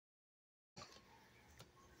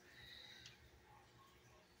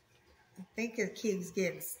think it keeps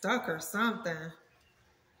getting stuck or something.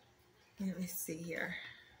 Let me see here.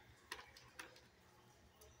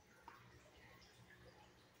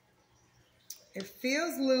 It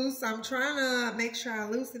feels loose. I'm trying to make sure I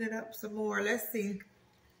loosen it up some more. Let's see.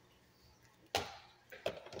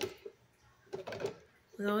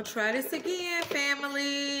 We're gonna try this again,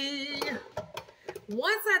 family.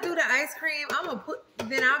 Once I do the ice cream,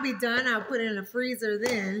 then I'll be done. I'll put it in the freezer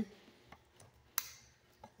then.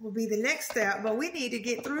 Will be the next step, but we need to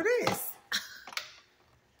get through this.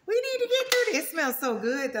 We need to get through this. It smells so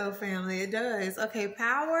good though, family. It does. Okay,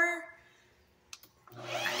 power.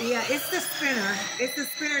 Yeah, it's the spinner. It's the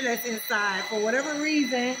spinner that's inside. For whatever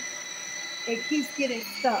reason, it keeps getting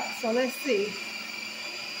stuck. So let's see.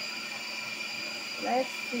 Let's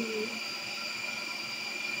see.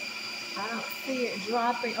 I don't see it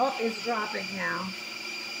dropping. Oh, it's dropping now.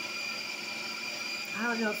 I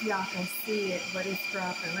don't know if y'all can see it, but it's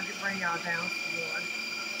dropping. Let me bring y'all down some more.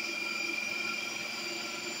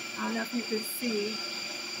 I don't know if you can see.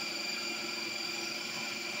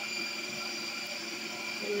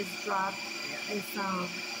 It is dropped. It's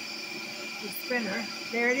the spinner.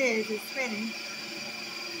 There it is. It's spinning.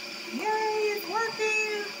 Yay! It's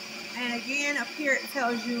working. And again, up here it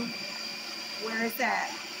tells you where it's at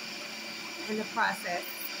in the process.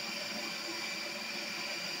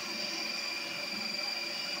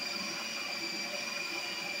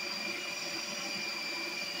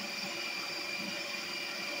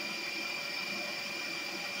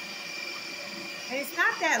 And it's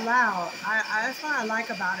not that loud. That's what I like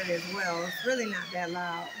about it as well. It's really not that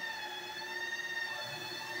loud.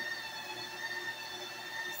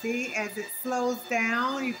 See, as it slows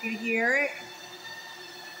down, you can hear it.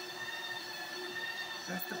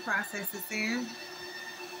 That's the process it's in.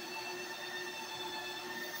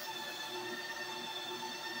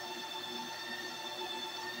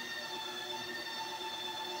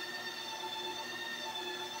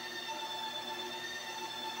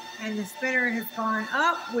 And the spinner has gone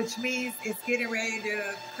up, which means it's getting ready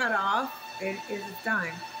to cut off. It is done.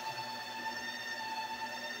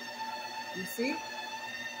 You see?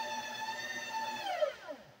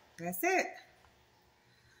 That's it.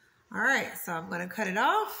 All right, so I'm gonna cut it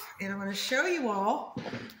off and I'm gonna show you all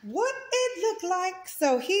what it looked like.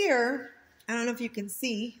 So here, I don't know if you can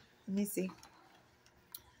see. Let me see.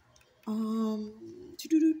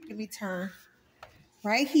 Let me turn.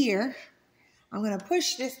 Right here, I'm gonna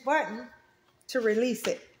push this button to release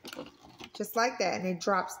it. Just like that, and it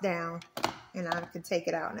drops down. And I can take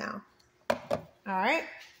it out now. All right.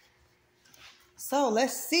 So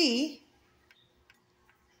let's see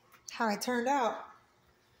how it turned out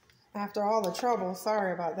after all the trouble.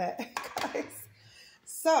 Sorry about that, guys.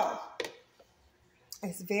 So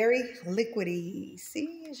it's very liquidy.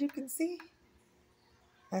 See, as you can see,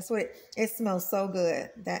 that's what it smells so good.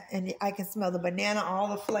 And I can smell the banana, all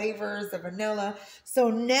the flavors, the vanilla. So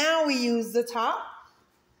now we use the top.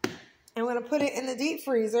 I'm gonna put it in the deep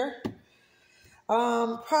freezer.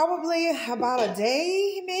 Probably about a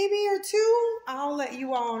day, maybe or two. I'll let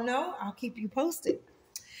you all know. I'll keep you posted.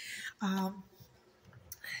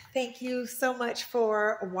 Thank you so much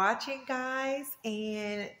for watching, guys.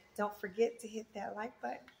 And don't forget to hit that like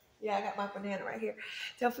button. Yeah, I got my banana right here.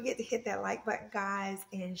 Don't forget to hit that like button, guys,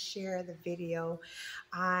 and share the video.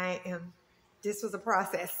 This was a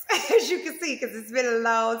process, as you can see, because it's been a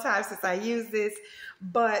long time since I used this.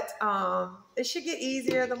 But it should get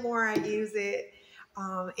easier the more I use it.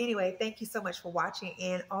 Anyway, thank you so much for watching.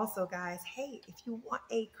 And also, guys, hey, if you want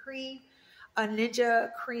a Ninja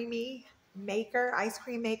creamy maker, ice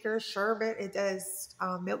cream maker, sherbet, it does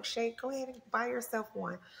milkshake, go ahead and buy yourself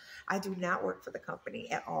one. I do not work for the company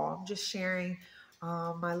at all. I'm just sharing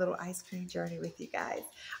my little ice cream journey with you guys.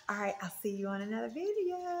 All right, I'll see you on another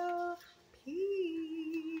video. Peace.